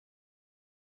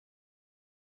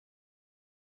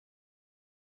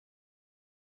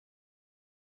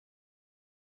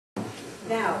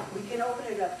Now, we can open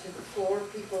it up to the floor,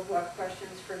 people who have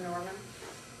questions for Norman.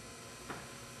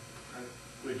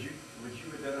 Would you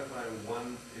identify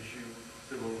one issue,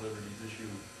 civil liberties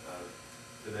issue,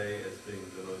 today as being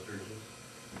the most urgent?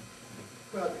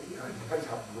 Well, you know, it depends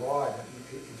how broad. I mean,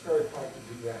 it's very hard to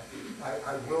do that.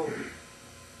 I will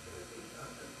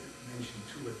mention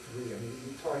two or three. I mean,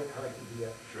 it's hard to do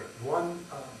that. Sure. One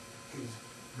is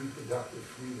reproductive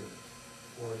freedom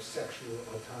or sexual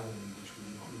autonomy, which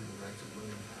would include the rights of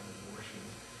women to have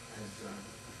abortions. As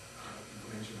you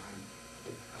mentioned,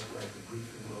 I read the brief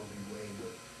in Roe v. Wade,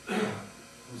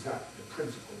 who's not the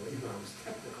principal, even though I was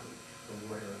technically the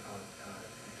lawyer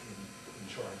in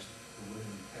charge. The women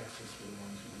in Texas were the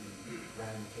ones who really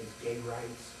ran the case. Gay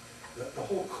rights, the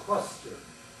whole cluster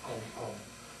of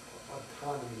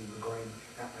autonomy regarding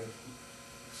that might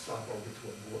slop over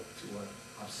to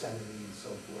obscenity and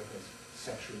so forth as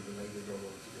sexually related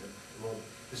or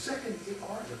the second is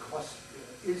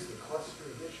the cluster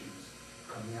of issues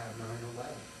coming out of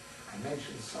 9/11. I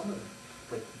mentioned some of them,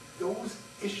 but those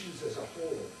issues as a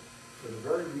whole, for the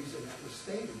very reason that was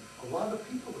stated, a lot of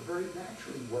people are very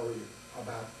naturally worried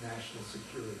about national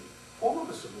security. All of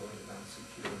us are worried about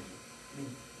security. I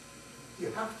mean,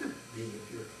 you have to be, if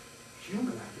you're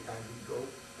human, I think I would go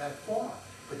that far.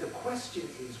 But the question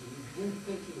is, when you begin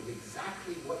thinking of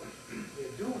exactly what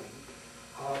they're doing,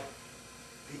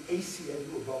 the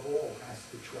ACLU, above all, has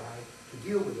to try to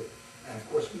deal with it. And of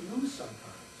course, we lose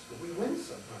sometimes, but we win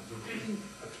sometimes. Including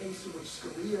a case in which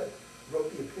Scalia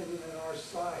wrote the opinion on our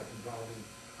side involving,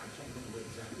 I can't remember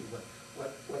exactly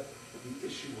what the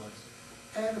issue was.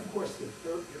 And of course, the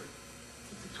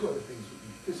two other things would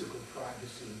be physical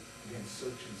privacy against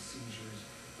search and seizures,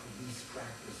 police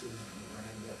practices,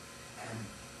 Miranda,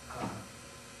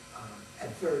 and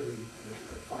thirdly,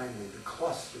 finally, the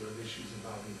cluster of issues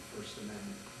involving the First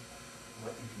Amendment.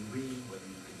 What you can read, whether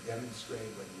you can demonstrate,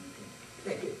 whether you can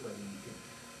picket, whether you can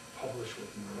publish what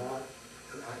you want.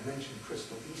 I mentioned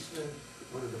Crystal Eastman.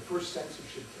 One of the first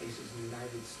censorship cases in the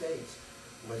United States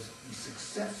was the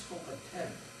successful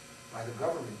attempt by the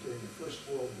government during the First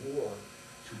World War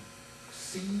to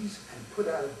seize and put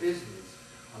out of business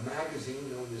a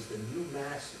magazine known as the New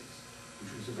Masses,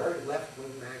 which was a very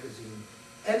left-wing magazine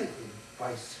edited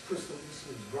by Crystal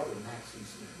Eastman's brother, Max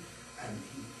Eastman. And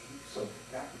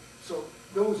so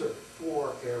those are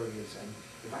four areas, and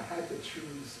if I had to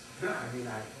choose, I mean,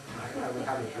 I would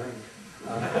have a drink.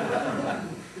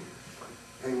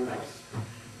 Anyone else?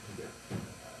 Yeah.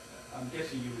 I'm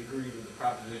guessing you agree with the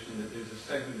proposition that there's a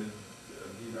segment of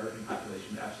the American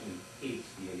population that absolutely hates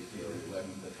the ACLU,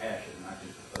 with the passion, not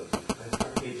just opposes.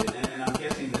 Hates it, and I'm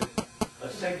guessing that a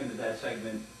segment of that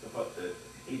segment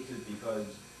hates it because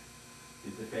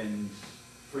it defends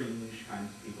fringe kinds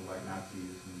of people like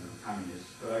Nazis and communists.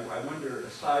 But I wonder,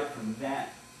 aside from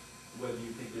that, whether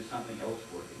you think there's something else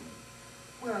working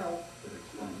Well, that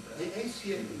explains that. the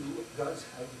ACLU does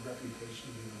have the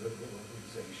reputation of being a liberal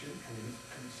organization, and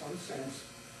in some sense,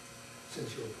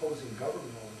 since you're opposing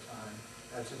government all the time,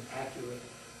 that's an accurate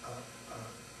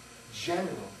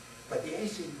general. But the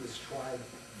ACLU has tried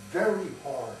very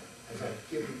hard, as I've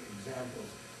given examples,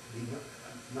 to be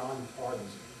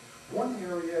nonpartisan. One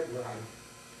area where I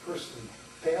personally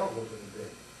failed a little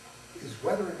bit is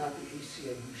whether or not the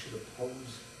ACLU should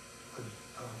oppose the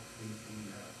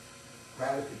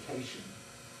ratification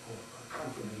or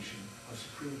confirmation of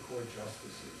Supreme Court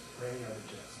justices or any other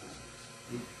justices.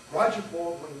 Roger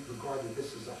Baldwin regarded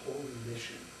this as a holy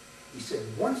mission. He said,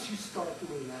 once you start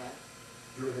doing that,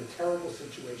 you're in a terrible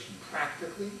situation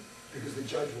practically, because the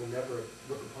judge will never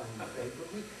look upon you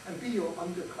favorably, and B, you'll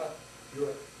undercut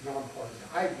your nonpartisan.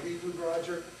 I agree with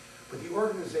Roger, but the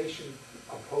organization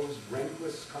opposed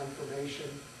Rehnquist's confirmation,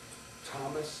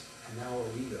 Thomas, and now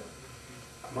Alito.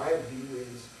 My view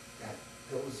is that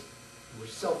those were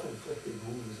self-inflicted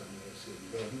wounds on the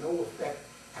ACLU. They have no effect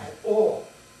at all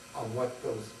on what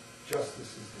those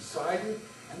justices decided,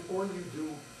 and all you do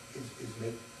is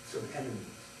make some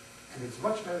enemies. And it's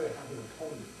much better to have an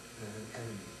opponent than an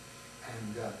enemy.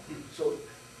 And so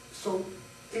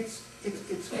it's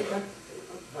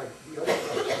like the other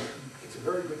question. It's a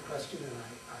very good question, and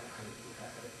I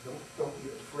don't be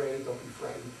afraid, don't be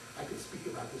frightened. I could speak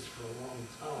about this for a long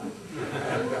time.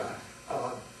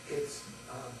 And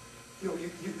you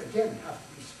again have to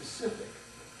be specific.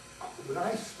 When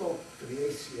I spoke to the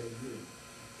ACLU,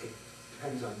 it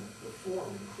depends on the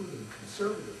forum, including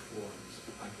conservative forums.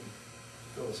 I can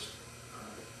Phyllis,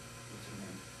 what's her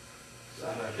name?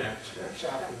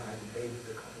 Chaplin and I debated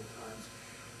a couple times.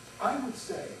 I would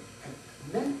say, and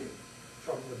meant it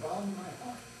from the bottom of my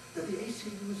heart, that the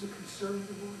ACLU is a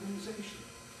conservative organization.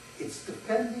 It's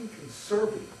defending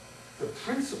conservative, the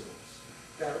principles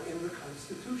that are in the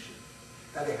Constitution.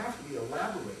 Now, they have to be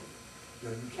elaborated. You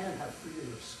know, you can't have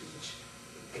freedom of speech,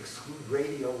 exclude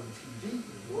radio and TV.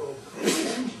 The world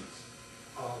changes.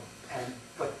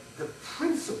 But the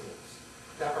principles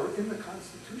that are in the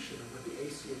Constitution are what the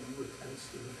ACLU attempts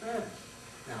to defend.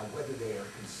 Now, whether they are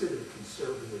considered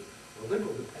conservative or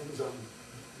liberal depends on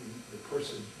the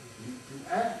person you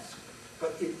ask.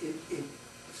 But it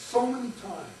so many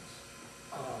times,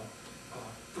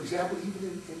 for example,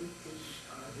 even in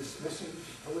dismissing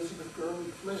Elizabeth Gurley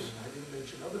Flynn, and I didn't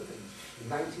mention other things. In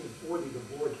 1940, the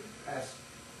board passed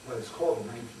what is called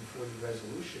the 1940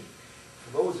 resolution.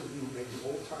 For those of you who may be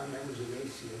old-time members of the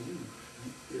ACLU,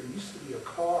 there used to be a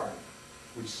card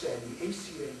which said the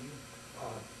ACLU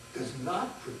does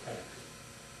not protect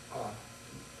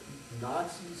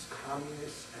Nazis,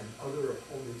 communists, and other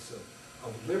opponents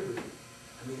of liberty.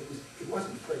 I mean, it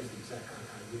wasn't phrased exactly.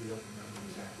 I really don't remember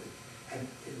exactly. And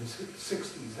in the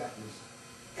 60s, that was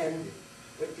ended.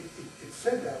 But it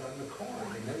said that on the card,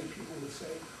 and many people would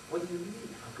say, what do you mean?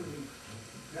 How can you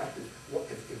not,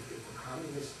 if a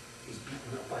communist is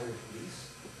beaten up by the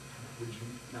police, would you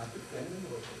not defend him?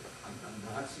 Or a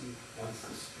Nazi wants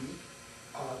to speak?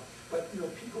 But, you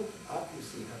know, people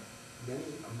obviously have many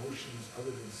emotions other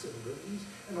than civil liberties,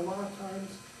 and a lot of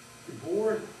times the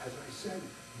board, as I said,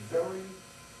 very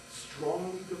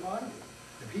strongly divided.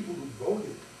 The people who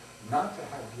voted not to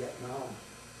have Vietnam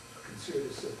considered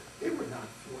as they were not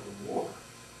for the war.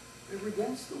 They were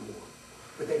against the war.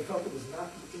 But they felt it was not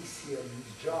the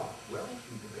ACLU's job. Well,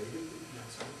 we debated it, and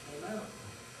that's how it came out.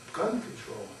 Gun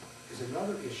control is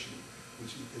another issue,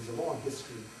 which is a long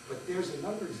history, but there's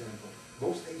another example.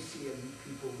 Most ACLU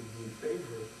people would be in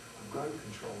favor of gun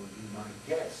control, would be my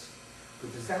guess.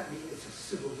 But does that mean it's a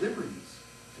civil liberties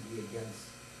to be against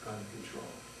gun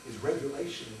control? Is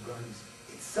regulation of guns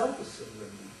itself a civil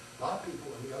liberty? A lot of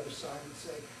people on the other side would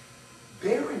say,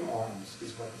 bearing arms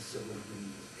is what the civil liberty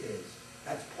is.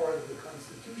 That's part of the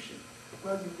Constitution.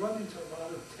 Well, you run into a lot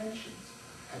of tensions,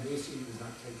 and the ACLU has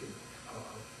not taken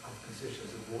a position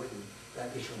as avoiding that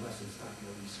issue unless it's not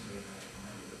more recently than I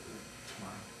remember it in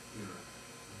my era.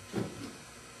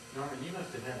 Norman, you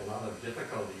must have had a lot of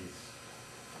difficulties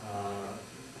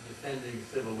defending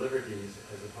civil liberties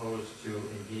as opposed to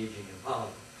engaging in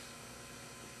politics.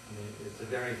 I mean, it's a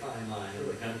very fine line, and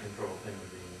the gun control thing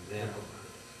would be an example of this.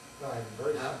 Well, I'm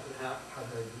very How simple.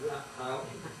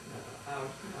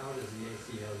 how does the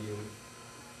ACLU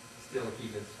still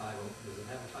keep its 50? Does it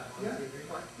have a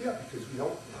 501c3? Yeah, because we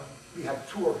don't. We have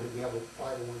two of them. We have a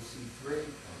 501c3,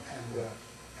 and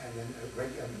then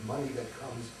money that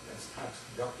comes that's tax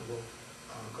deductible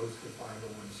goes to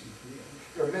 501c3.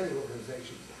 There are many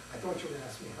organizations. I thought you were going to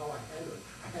ask me how I handle it.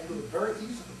 I handle it very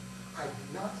easily. I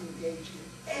did not engage in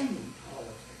any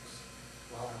politics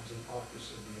while I was an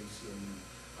officer of the ACLU.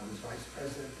 I was vice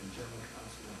president and general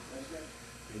counsel and president,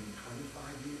 maybe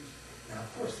 25 years. Now,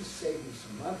 of course, this saved me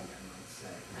some money, I might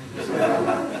say. So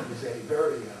it was a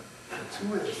very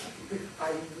gratuitous.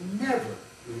 I never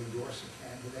would endorse a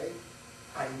candidate.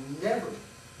 I never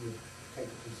would take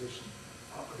a position.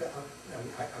 I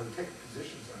would take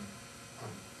positions on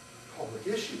public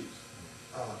issues.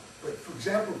 But for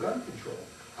example, gun control.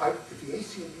 If the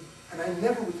ACLU, and I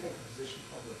never would take a position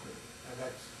publicly. Now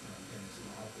that's, again, as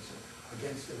an officer,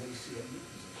 against an ACLU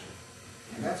position.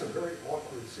 And that's a very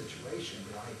awkward situation,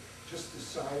 but I just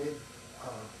decided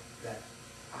that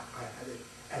I had it.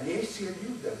 And the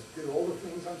ACLU did all the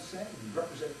things I'm saying. We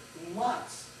represent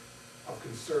lots of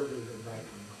conservative and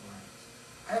right-wing clients.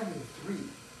 I have three.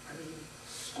 I mean,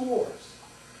 scores.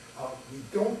 We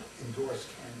don't endorse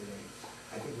candidates.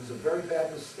 I think it was a very bad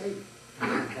mistake to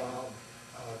get involved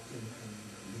in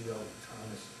Leo,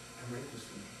 Thomas, and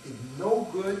Rinkelstein. Did no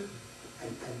good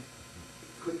and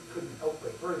couldn't help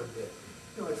but hurt a bit.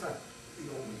 You know, it's not the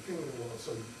only thing in the world,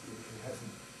 so it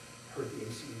hasn't hurt the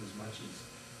ACLU as much as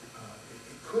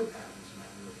it could have, as a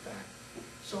matter of fact.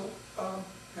 So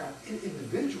now,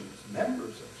 individuals,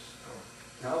 members of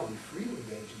now we freely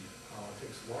engage in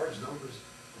politics. Large numbers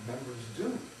of members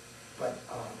do, but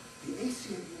the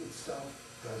ACLU itself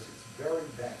does its very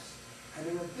best. And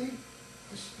there are big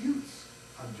disputes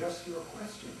on just your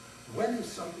question. When is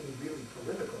something really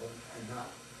political and not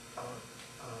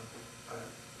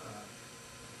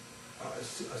a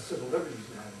civil liberties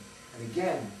matter? And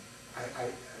again, we'll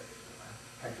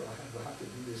have to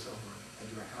do this over at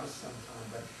your house sometime,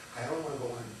 but I don't want to go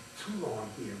on too long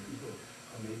here. People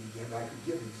maybe again, I could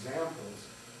give examples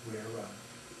where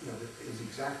there is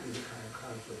exactly the kind of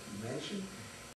conflict you mentioned.